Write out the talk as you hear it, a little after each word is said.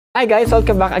Hi guys!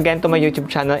 Welcome back again to my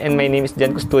YouTube channel and my name is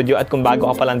Jen Custodio at kung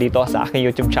bago ka pa lang dito sa aking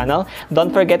YouTube channel,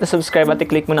 don't forget to subscribe at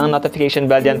i-click mo na ang notification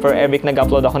bell dyan for every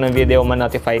nag-upload ako ng video,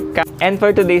 ma-notify ka. And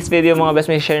for today's video mga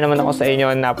best, may share naman ako sa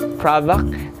inyo na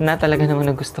product na talaga naman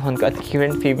nagustuhan ko at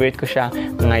current favorite ko siya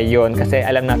ngayon. Kasi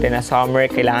alam natin na summer,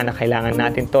 kailangan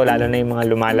natin to, lalo na yung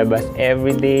mga lumalabas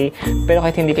everyday. Pero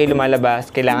kahit hindi kayo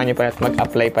lumalabas, kailangan nyo pa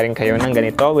mag-apply pa rin kayo ng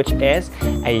ganito, which is,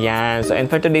 ayan. So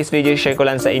and for today's video, share ko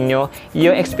lang sa inyo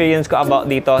yung experience ko about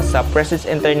dito sa Plss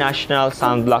Internationall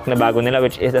Sunblock na bago nila,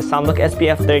 which is the Sunblock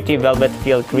SPF 30 Velvet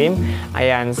Field Cream.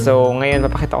 Ayan, so ngayon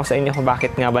papakita ko sa inyo kung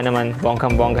bakit nga ba naman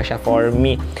bonggang-bongga siya for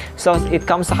me. So it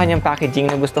comes sa kanyang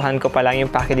packaging, nagustuhan ko pa lang yung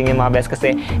packaging ng mga best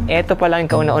kasi eto pa lang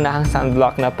yung kauna-unahang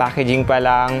sunblock na packaging pa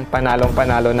lang,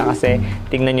 panalong-panalo na kasi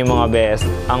tignan nyo mga best,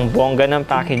 ang bongga ng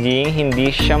packaging,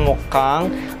 hindi siya mukhang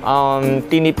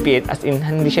tinipid, as in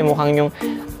hindi siya mukhang yung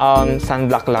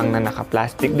sunblock lang na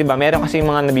naka-plastic. Diba? Meron kasi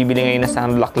yung mga nabibili ngayon na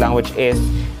sunblock lang, which is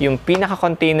yung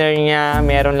pinaka-container niya,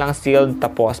 meron lang sealed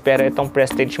tapos. Pero itong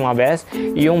Prestige mga best,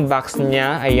 yung box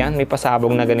niya, ayan, may pasabog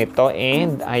na ganito.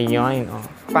 And, ayan, oh,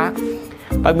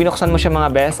 pag binuksan mo siya mga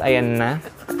best, ayan na.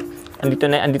 Andito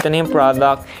na yung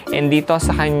product, and dito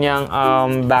sa kanyang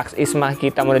box is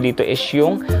makikita mo na dito is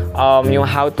yung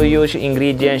how to use, yung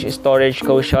ingredients, storage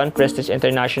caution, Prestige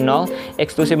Internationall,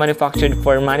 exclusive manufactured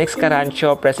for Manix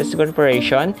Carancho, Prestige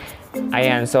Corporation.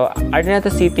 Ayan, so Araneta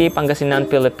City, Pangasinan,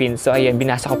 Philippines. So ayan,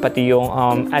 binasa ko pati yung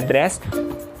address.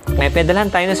 May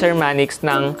pedalahan tayo na Sir Manix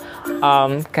ng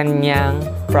kanyang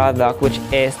product, which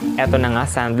is eto na nga,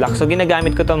 sunblock. So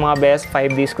ginagamit ko to mga best,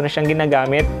 5 days ko na siyang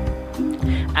ginagamit.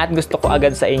 At gusto ko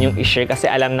agad sa inyong i-share kasi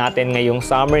alam natin ngayong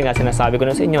summer, nga sinasabi ko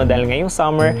na sa inyo, dahil ngayong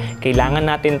summer, kailangan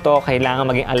natin to, kailangan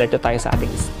maging alert tayo sa ating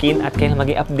skin at kailangan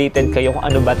maging updated kayo kung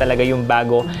ano ba talaga yung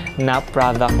bago na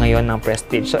product ngayon ng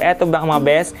Prestige. So eto ba mga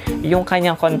best, yung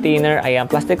kanyang container, ayan,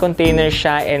 plastic container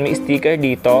siya and may sticker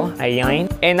dito,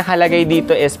 ayan. And nakalagay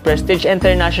dito is Prestige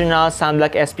Internationall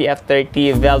Sunblock SPF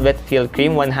 30 Velvet Field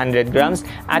Cream, 100 grams.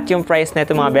 At yung price na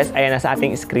ito mga best, ayan, nasa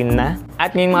ating screen na.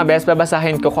 At ngayon mga best,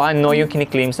 babasahin ko kung ano yung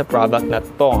kiniklaim sa product na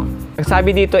to. Ang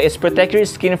sabi dito is, protect your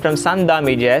skin from sun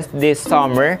damages this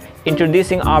summer.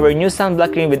 Introducing our new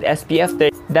sunblock cream with SPF 30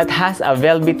 that has a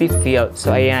velvety feel.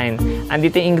 So ayan,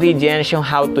 andito yung ingredients, yung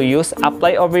how to use.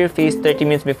 Apply over your face 30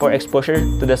 minutes before exposure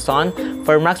to the sun.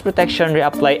 For max protection,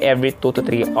 reapply every 2 to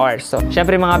 3 hours. So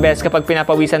syempre mga best, kapag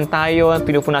pinapawisan tayo,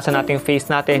 pinupunasan natin yung face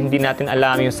natin, hindi natin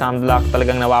alam yung sunblock,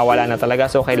 talagang nawawala na talaga.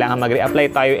 So kailangan mag-reapply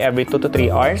tayo every 2 to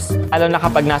 3 hours. Alam na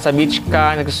kapag nasa beach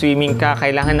ka, nag-swimming ka,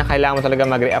 kailangan mo talaga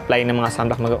mag-reapply ng mga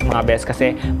sunblock mga best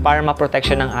kasi para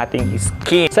ma-protection ng ating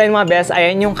skin. So mga best,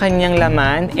 ayan yung kanyang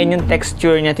laman and yung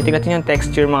texture niya. Titignan natin yung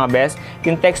texture mga best.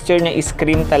 Yung texture niya is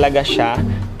cream talaga siya,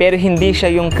 pero hindi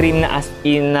siya yung cream na as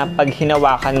in na pag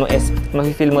hinawakan mo is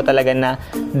mafe-feel mo talaga na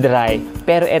dry.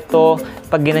 Pero ito,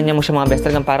 pag ginanya mo siya mga best,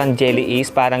 talagang parang jelly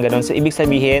is, parang ganun. So ibig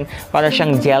sabihin, parang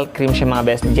siyang gel cream siya mga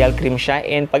best. Gel cream siya,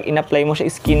 and pag in-apply mo siya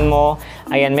skin mo,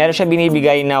 ayan, meron siya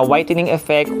binibigay na whitening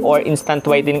effect or instant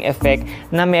whitening effect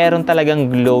na meron talagang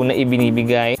glow na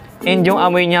ibinibigay. And yung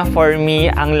amoy niya, for me,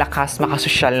 ang lakas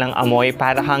makasosyal ng amoy.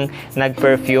 Para kang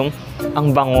nag-perfume.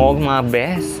 Ang bangog, mga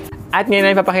best. At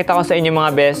ngayon ay papakita ko sa inyo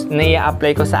mga best na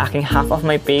i-apply ko sa aking half of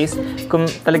my face kung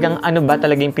talagang ano ba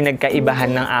talaga yung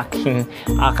pinagkaibahan ng aking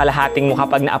kalahating mukha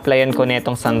pag na-applyan ko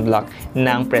netong sunblock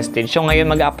ng Prestige. So ngayon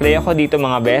mag-apply ako dito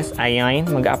mga best. Ayan,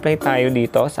 mag-apply tayo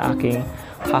dito sa aking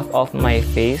half of my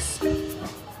face.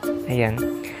 Ayan.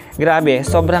 Grabe,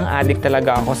 sobrang addict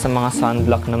talaga ako sa mga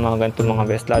sunblock na mga ganito mga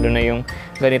best. Lalo na yung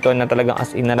ganito na talagang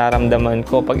as in nararamdaman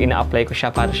ko pag ina-apply ko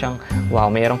siya, para siyang wow,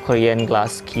 mayroong Korean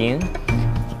glass skin.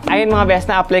 Ayun mga best,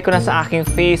 na-apply ko na sa aking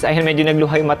face. Ayun, medyo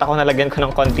nagluha yung mata ko, nalagyan ko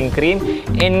ng konting cream.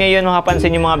 And ngayon,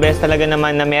 makapansin yung mga best talaga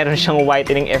naman na meron siyang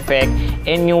whitening effect.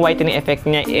 And yung whitening effect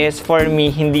niya is, for me,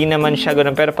 hindi naman siya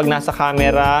ganoon. Pero pag nasa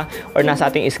camera or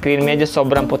nasa ating screen, medyo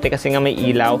sobrang puti kasi nga may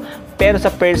ilaw. Pero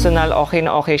sa personal, okay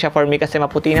na okay siya for me kasi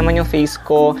maputi naman yung face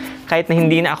ko. Kahit na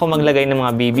hindi na ako maglagay ng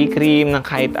mga BB cream, ng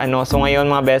kahit ano. So ngayon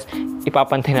mga best,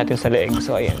 ipapantay natin sa leeg.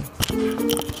 So ayan.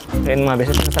 Ayan mga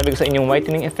best, sabi ko sa inyong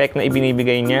whitening effect na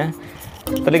ibinibigay niya.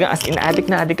 Talagang as in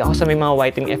addict na addict ako sa may mga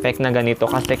whitening effect na ganito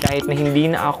kasi kahit na hindi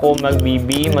na ako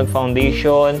mag-BB,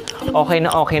 mag-foundation,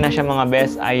 okay na siya mga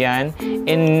best. Ayan.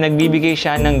 And nagbibigay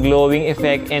siya ng glowing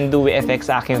effect and dewy effect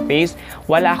sa aking face.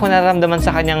 Wala akong nararamdaman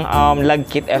sa kanyang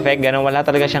lagkit effect. Ganun, wala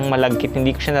talaga siyang malagkit.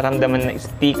 Hindi ko siya nararamdaman na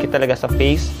sticky talaga sa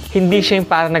face. Hindi siya yung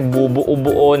parang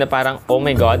nagbubuo-buo na parang, oh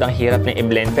my god, ang hirap na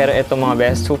i-blend. Pero ito mga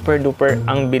best, super duper,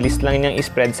 ang bilis lang niyang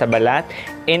i-spread sa balat.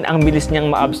 And ang bilis niyang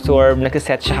ma-absorb,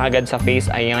 nagsiset siya agad sa face. face.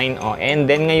 Ayan, oh. And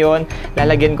then ngayon,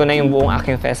 lalagyan ko na yung buong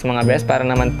aking face mga best para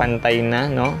naman pantay na,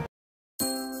 no?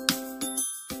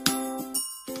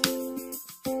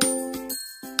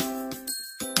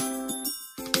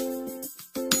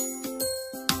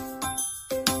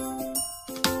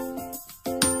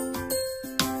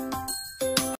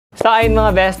 So ayun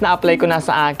mga best, na-apply ko na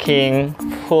sa aking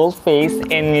full face,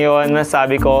 and yun,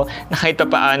 nasabi ko na kahit pa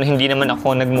paano hindi naman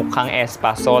ako nagmukhang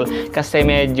espasol kasi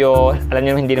medyo, alam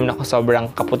niyo, hindi naman ako sobrang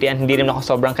kaputian, hindi naman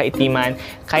ako sobrang kaitiman,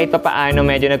 kahit pa paano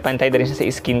medyo nagpantay na rin siya sa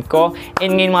skin ko.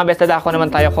 And ngayon mga best, dadako naman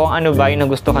tayo kung ano ba yung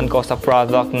nagustuhan ko sa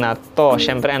product na to.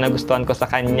 Syempre ang nagustuhan ko sa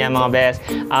kanya mga best,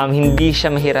 hindi siya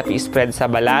mahirap i-spread sa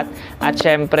balat, at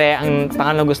syempre ang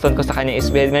pangalang nagustuhan ko sa kanya is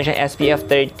meron siyang SPF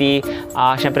 30,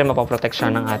 syempre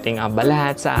mapoproteksyon ng ating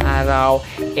balat sa araw,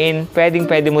 and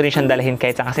pwede mo rin siyang dalhin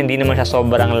kahit saan kasi hindi naman siya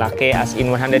sobrang laki, as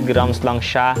in 100 grams lang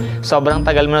siya. Sobrang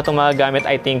tagal mo na itong magagamit,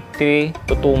 I think 3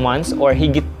 to 2 months or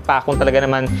higit pa kung talaga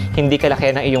naman hindi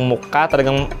kalaki ng iyong mukha.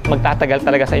 Talagang magtatagal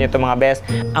talaga sa inyo ito mga best.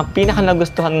 Ang pinaka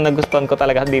nagustuhan ko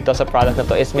talaga dito sa product na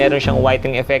to is meron siyang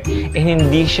whitening effect, and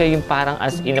hindi siya yung parang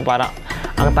as in parang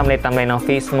ang tamlay-tamlay ng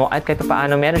face mo, at kahit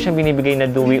paano meron siyang binibigay na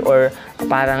dewy or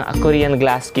parang Korean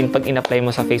glass skin pag in-apply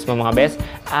mo sa face mo mga best,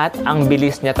 at ang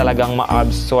bilis niya talagang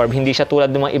ma-absorb. Hindi siya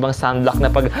tulad ng mga ibang sunblock na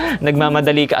pag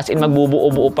nagmamadali ka as in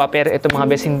magbubuo-buo pa, pero ito mga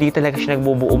best hindi talaga siya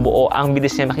nagbubuo-buo. Ang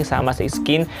bilis niya makisama sa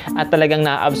skin at talagang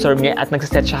na-absorb niya at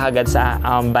nagsiset siya agad sa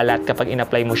balat kapag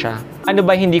in-apply mo siya. Ano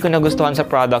ba hindi ko nagustuhan sa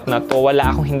product na to?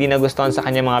 Wala akong hindi nagustuhan sa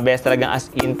kanya mga best. Talagang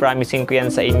as in promising ko yan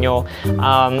sa inyo.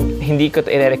 Hindi ko ito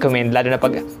i-recommend, lalo na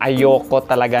pag ayoko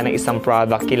talaga ng isang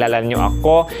product. Kilala nyo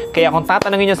ako. Kaya kung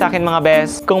tatanungin nyo sa akin mga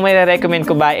best, kung may recommend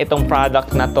ko ba itong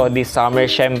product na to this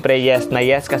summer, syempre yes na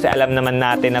yes, kasi alam naman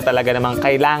natin na talaga namang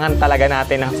kailangan talaga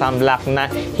natin ng sunblock na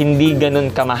hindi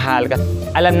ganun kamahal.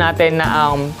 Alam natin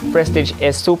na ang Prestige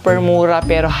is super mura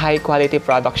pero high quality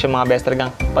product siya mga best.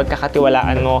 Talagang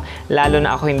pagkakatiwalaan mo, lalo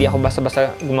na ako, hindi ako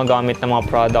basta-basta gumagamit ng mga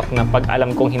product na pag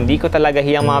alam kong hindi ko talaga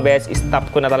hiyang mga best, stop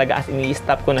ko na talaga, as in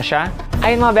i-stop ko na siya.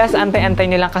 Ayun mga best, antay-antay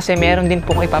nyo lang kasi meron din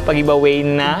pong ipapag-giveaway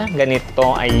na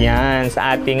ganito. Ayan,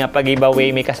 sa ating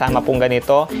pag-giveaway may kasama pong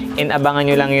ganito, and abangan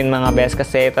nyo lang yun mga best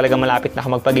kasi talagang malapit na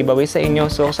ako magpag-giveaway sa inyo.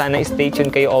 So sana stay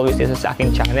tuned kayo always dito sa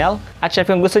aking channel. At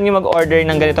syempre kung gusto nyo mag-order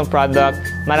ng ganitong product,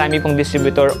 marami pong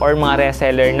distributor or mga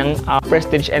reseller ng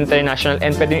Prestige International,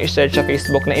 and pwede nyo i-search sa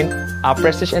Facebook na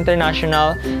Prestige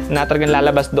International, na talagang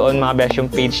lalabas doon mga best yung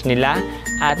page nila,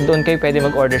 at doon kayo pwede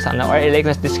mag-order sana, or i-like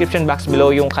na description box below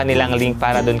yung kanilang link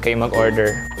para doon kayo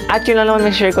mag-order. At yun lang naman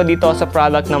may share ko dito sa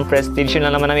product ng Prestige. Yun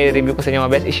lang naman ang i-review ko sa inyo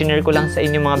mga best. I-share ko lang sa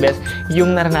inyo mga best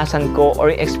yung naranasan ko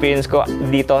or yung experience ko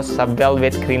dito sa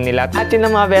velvet cream nila. At yun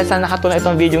lang mga best, sana nakatulong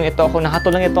itong video ito. Kung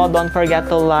nakatulong ito, don't forget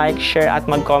to like, share, at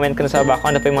mag-comment ka na sa baba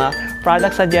kung ano pa yung mga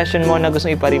product suggestion mo na gusto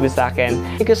mong ipa-review sa akin.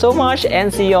 Thank you so much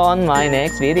and see you on my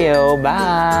next video.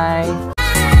 Bye!